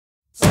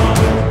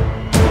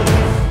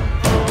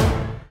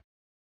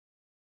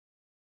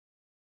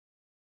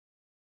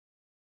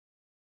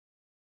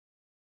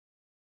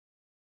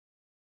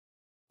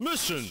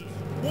Mission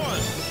 1,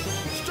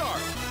 start!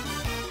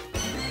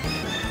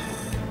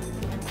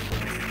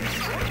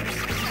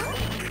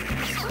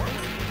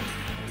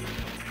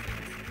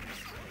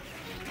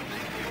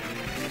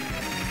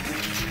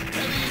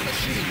 Heavy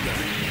machine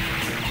gun.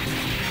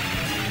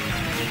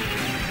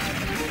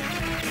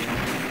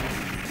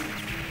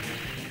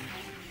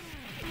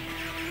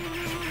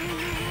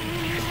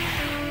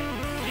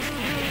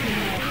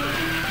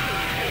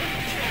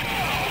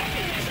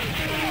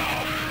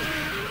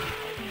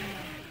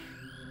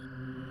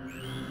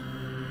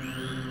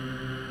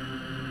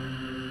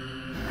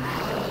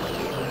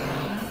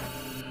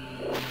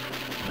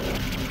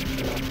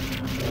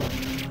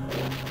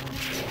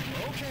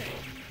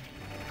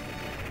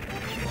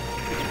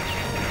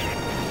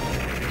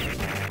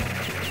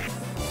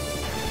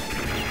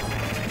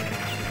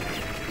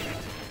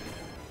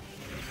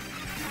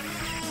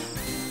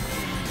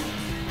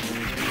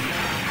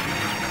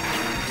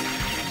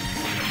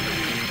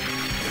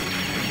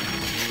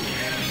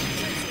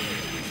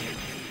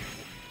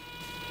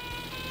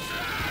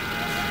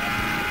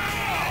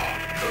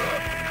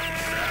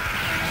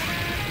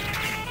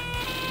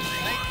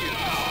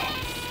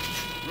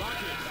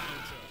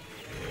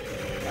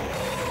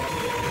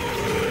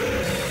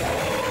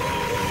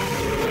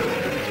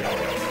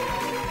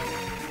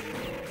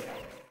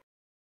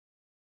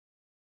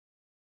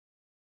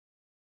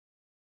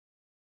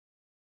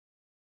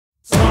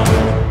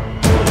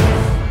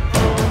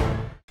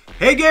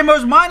 Hey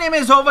gamers, my name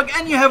is Hovac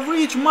and you have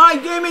reached my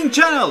gaming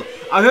channel.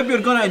 I hope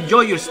you're gonna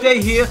enjoy your stay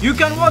here. You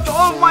can watch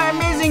all of my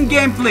amazing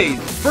gameplays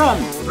from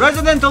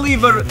Resident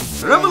Evil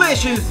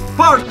Revelations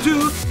Part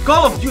 2,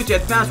 Call of Duty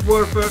Advanced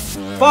Warfare,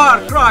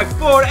 Far Cry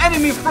 4,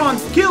 Enemy Front,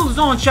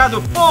 Killzone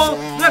Shadowfall,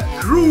 The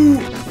Crew,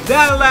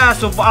 The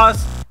Last of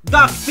Us,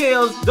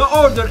 DuckTales, The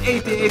Order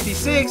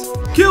 1886,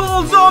 Kill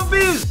All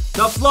Zombies,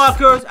 The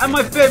Flockers, and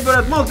my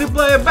favorite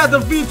multiplayer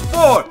Battlefield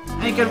 4.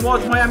 And you can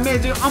watch my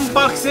amazing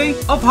unboxing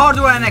of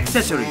hardware and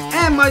accessories,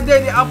 and my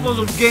daily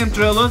uploads of game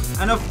trailers,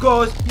 and of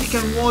course you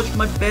can watch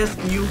my best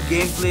new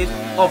gameplay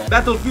of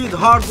Battlefield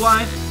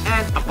Hardline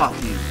and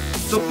Apocalypse.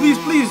 So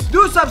please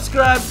do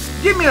subscribe,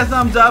 give me a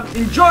thumbs up,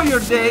 enjoy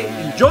your day,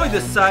 enjoy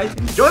this site,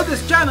 enjoy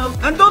this channel,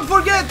 and don't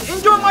forget,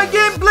 enjoy my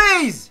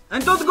gameplays!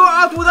 And don't go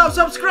out without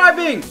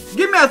subscribing!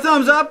 Give me a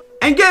thumbs up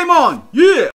and game on! Yeah!